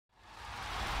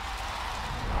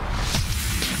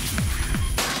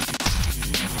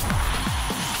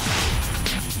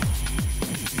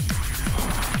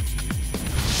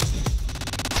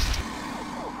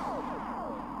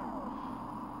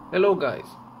Hello guys,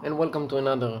 and welcome to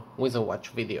another Wizard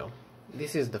Watch video.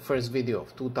 This is the first video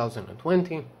of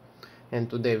 2020, and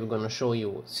today we're gonna show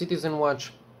you Citizen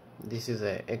watch. This is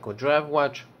a Eco Drive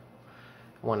watch,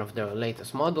 one of their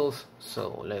latest models.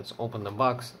 So let's open the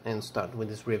box and start with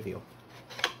this review.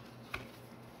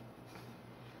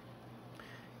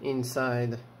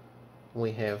 Inside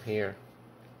we have here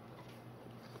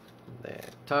the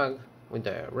tag with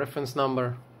the reference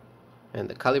number and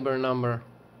the caliber number.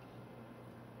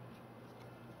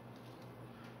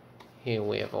 Here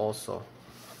we have also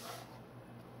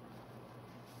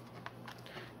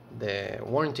the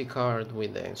warranty card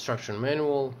with the instruction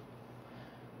manual.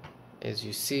 As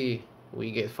you see,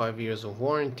 we get 5 years of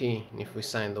warranty, and if we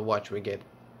sign the watch we get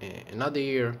another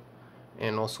year,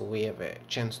 and also we have a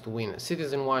chance to win a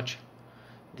Citizen watch.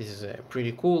 This is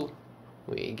pretty cool.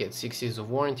 We get 6 years of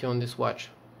warranty on this watch.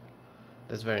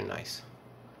 That's very nice.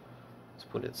 Let's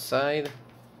put it aside.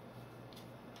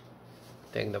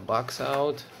 Take the box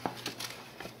out.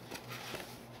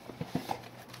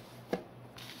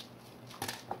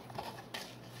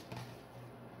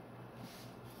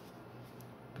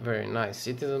 Very nice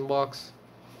Citizen box.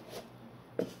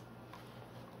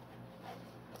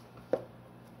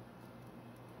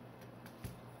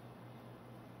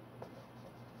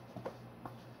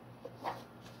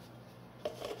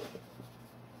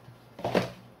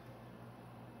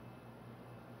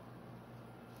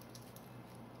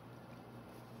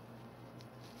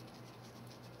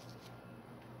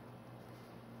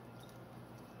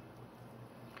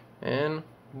 And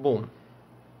boom.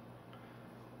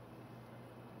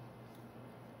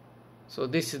 So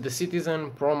this is the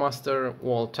Citizen Promaster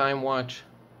WorldTime watch.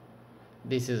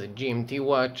 This is a GMT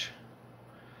watch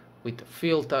with a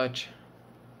feel touch.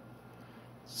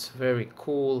 It's very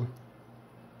cool,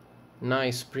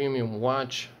 nice premium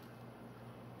watch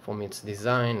from its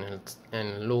design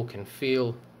and look and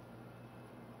feel.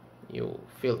 You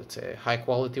feel it's a high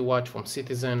quality watch from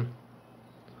Citizen.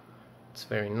 It's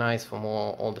very nice from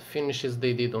all the finishes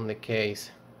they did on the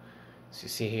case. As you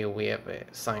see here, we have a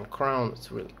signed crown.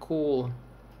 It's really cool.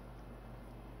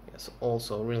 It's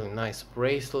also a really nice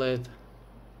bracelet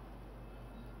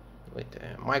with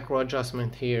a micro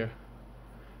adjustment here,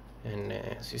 and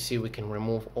as you see, we can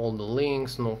remove all the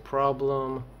links, no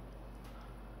problem.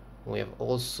 We have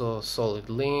also solid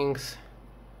links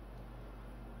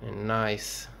and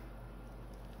nice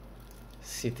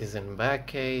Citizen back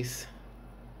case.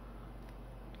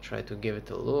 Try to give it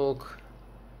a look.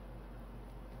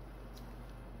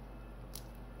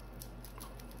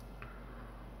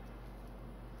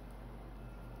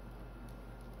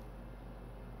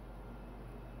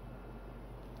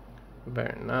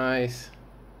 Very nice.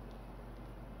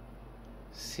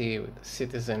 See, with the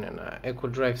Citizen and an Eco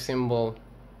Drive symbol.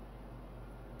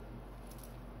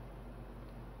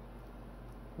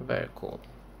 Very cool.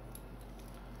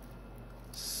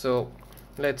 So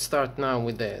let's start now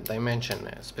with the dimension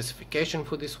specification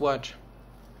for this watch.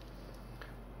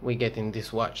 We get in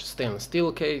this watch stainless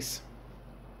steel case.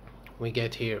 We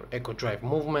get here Eco Drive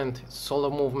movement, solar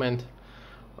movement.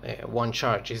 One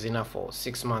charge is enough for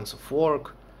 6 months of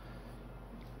work.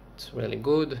 It's really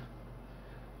good.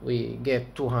 We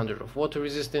get 200 of water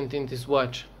resistant in this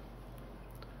watch.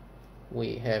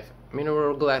 We have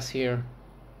mineral glass here.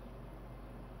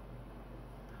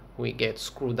 We get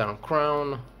screw down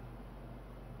crown.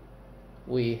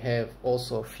 We have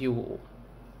also a few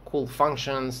cool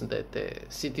functions that the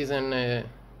Citizen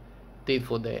did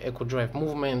for the Eco Drive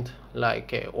movement,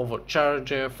 like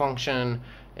overcharge function,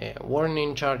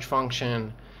 warning charge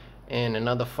function, and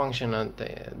another function I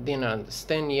didn't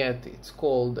understand yet. It's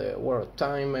called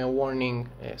WorldTime warning.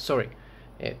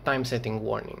 Time setting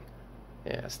warning.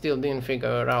 Still didn't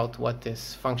figure out what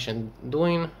this function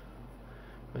doing.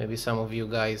 Maybe some of you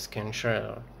guys can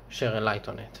share a light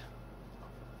on it.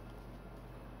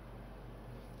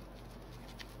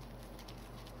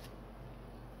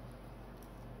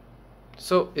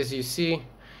 So as you see,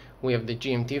 we have the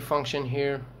GMT function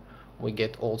here. We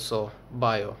get also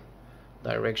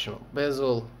directional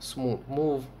bezel, smooth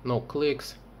move, no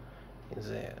clicks.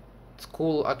 It's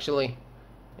cool actually.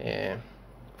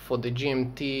 For the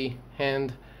GMT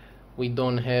hand, we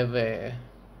don't have a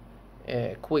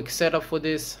quick setup for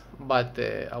this, but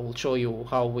I will show you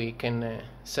how we can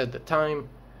set the time.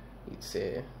 It's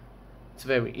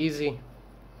very easy.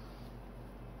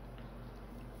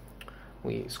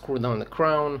 We screw down the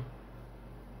crown,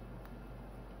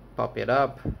 pop it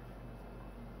up,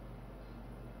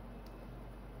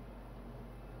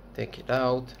 take it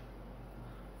out.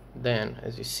 Then,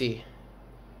 as you see,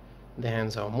 the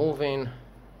hands are moving.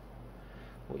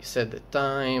 We set the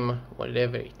time,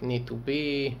 whatever it need to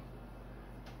be.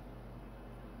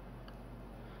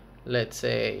 let's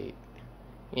say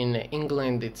in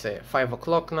England it's 5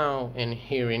 o'clock now, and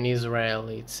here in Israel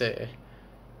it's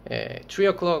 3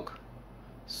 o'clock.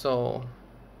 So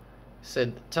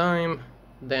set the time,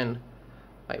 then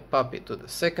I pop it to the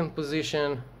second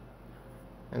position,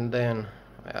 and then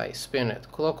I spin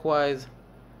it clockwise,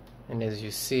 and as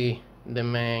you see, the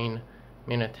main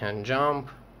minute hand jump,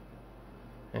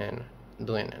 and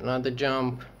doing another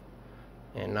jump,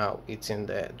 and now it's in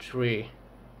the 3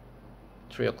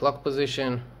 o'clock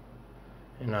position,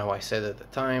 and now I set at the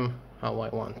time how I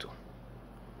want to.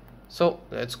 So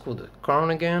let's cool the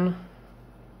crown again.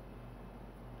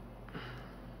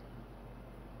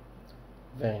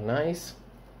 Very nice.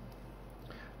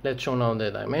 Let's show now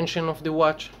the dimension of the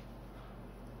watch.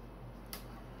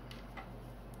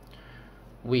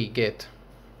 We get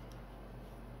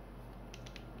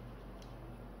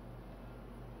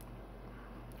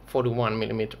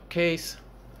 41mm case.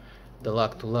 The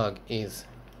lug to lug is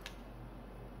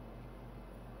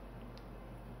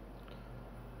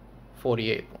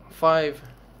 48.5.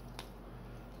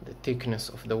 The thickness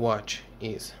of the watch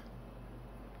is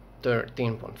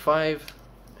 13.5,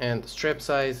 and the strap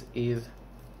size is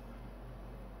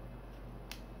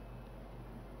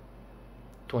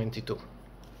 22.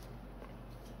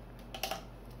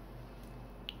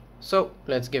 So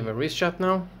let's give a wrist shot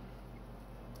now.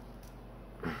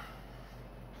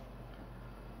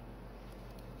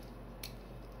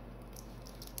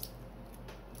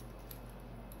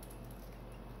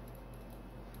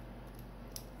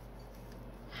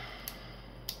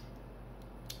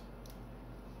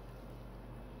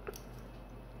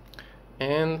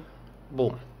 And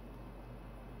boom.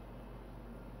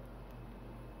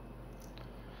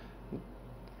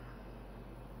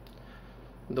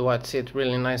 The watch sits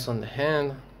really nice on the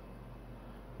hand.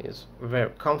 It's very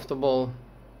comfortable.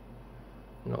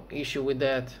 No issue with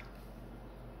that.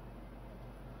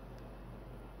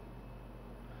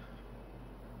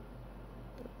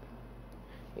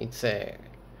 It's a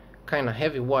kind of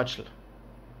heavy watch,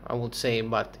 I would say,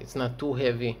 but it's not too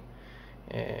heavy.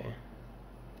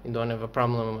 You don't have a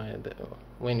problem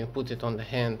when you put it on the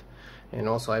hand. And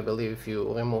also I believe if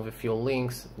you remove a few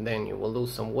links, then you will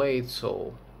lose some weight,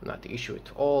 so not the issue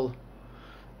at all.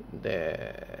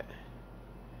 The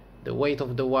weight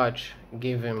of the watch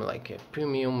give him like a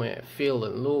premium feel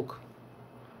and look,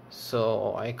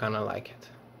 so I kind of like it.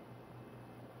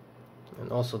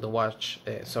 And also the watch,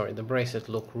 the bracelet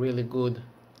look really good.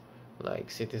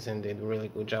 Like Citizen did a really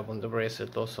good job on the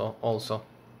bracelet also.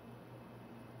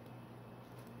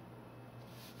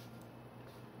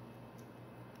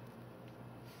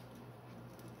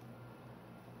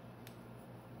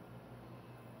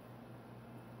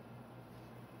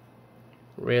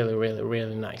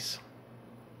 Really nice.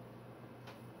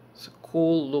 It's a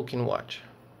cool looking watch.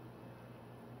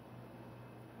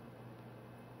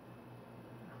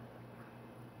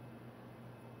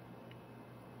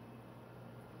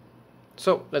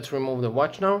 So let's remove the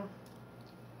watch now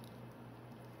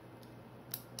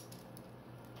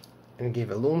and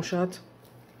give a loom shot.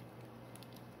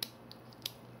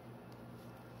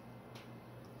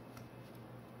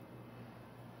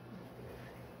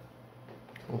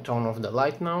 And turn off the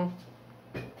light now.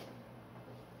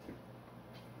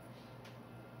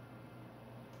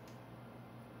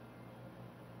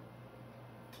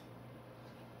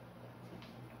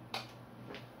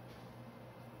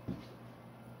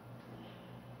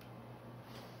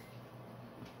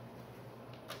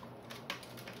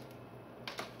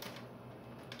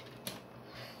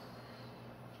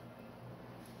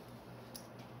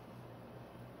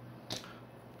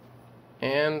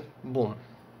 And boom.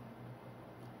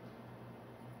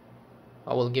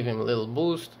 I will give him a little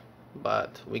boost,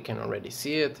 but we can already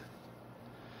see it.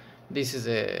 This is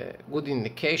a good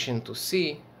indication to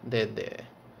see that the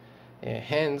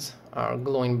hands are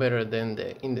glowing better than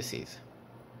the indices,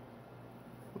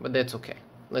 but that's okay.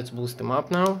 Let's boost them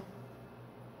up now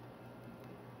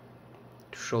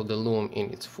to show the loom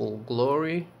in its full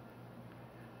glory.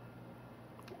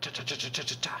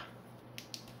 Cha-cha-cha-cha-cha-cha.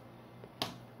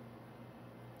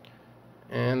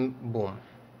 And boom.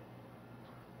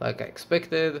 Like I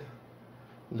expected,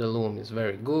 the loom is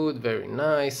very good, very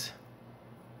nice.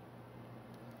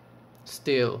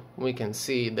 Still, we can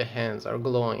see the hands are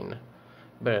glowing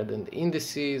better than the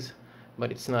indices,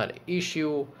 but it's not an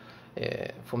issue.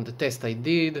 From the test I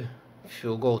did, if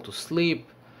you go to sleep,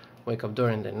 wake up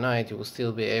during the night, you will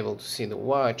still be able to see the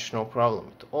watch, no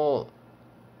problem at all.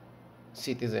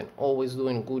 Citizen always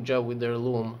doing a good job with their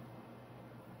loom.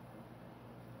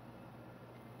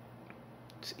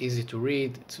 It's easy to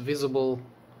read, it's visible.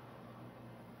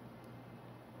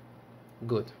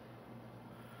 Good.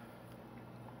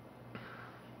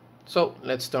 So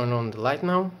let's turn on the light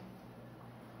now.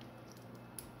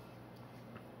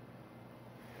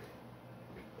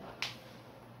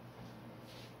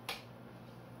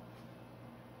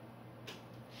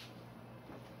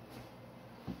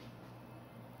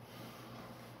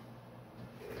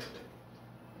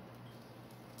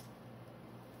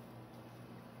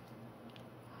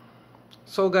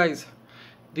 So guys,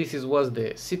 this was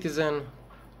the Citizen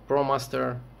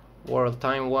Promaster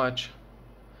WorldTime watch,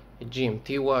 a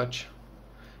GMT watch.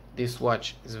 This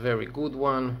watch is a very good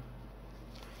one.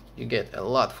 You get a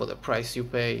lot for the price you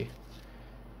pay.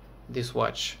 This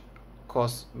watch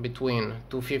costs between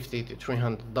 $250 to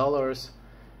 $300,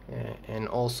 and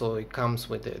also it comes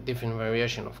with a different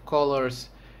variation of colors.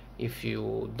 If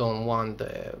you don't want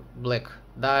the black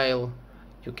dial,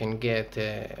 you can get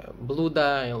a blue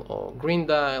dial or green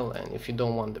dial, and if you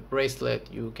don't want the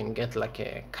bracelet, you can get like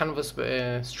a canvas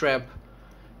strap,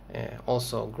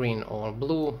 also green or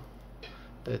blue.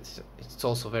 It's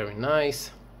also very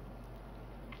nice.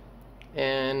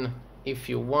 And if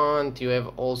you want, you have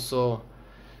also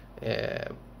a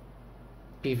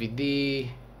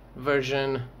PVD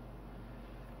version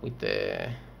with the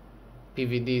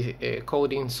PVD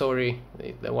coating. Sorry,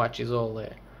 the watch is all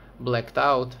blacked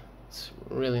out. It's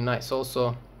really nice.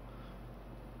 Also,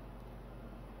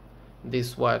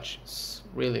 this watch is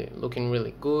really looking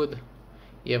really good.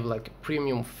 You have like a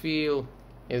premium feel,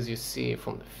 as you see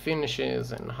from the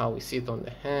finishes and how we see it on the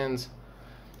hands.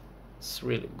 It's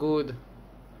really good.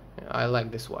 I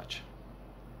like this watch.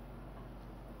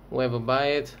 Whoever buy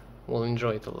it will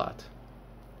enjoy it a lot.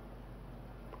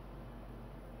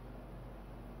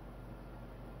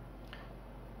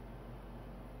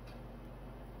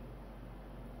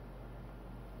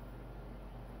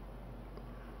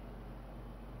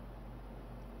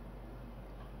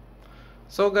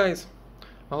 So guys,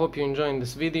 I hope you enjoyed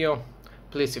this video.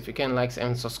 Please, if you can, like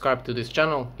and subscribe to this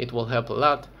channel, it will help a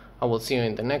lot. I will see you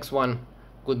in the next one.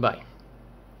 Goodbye.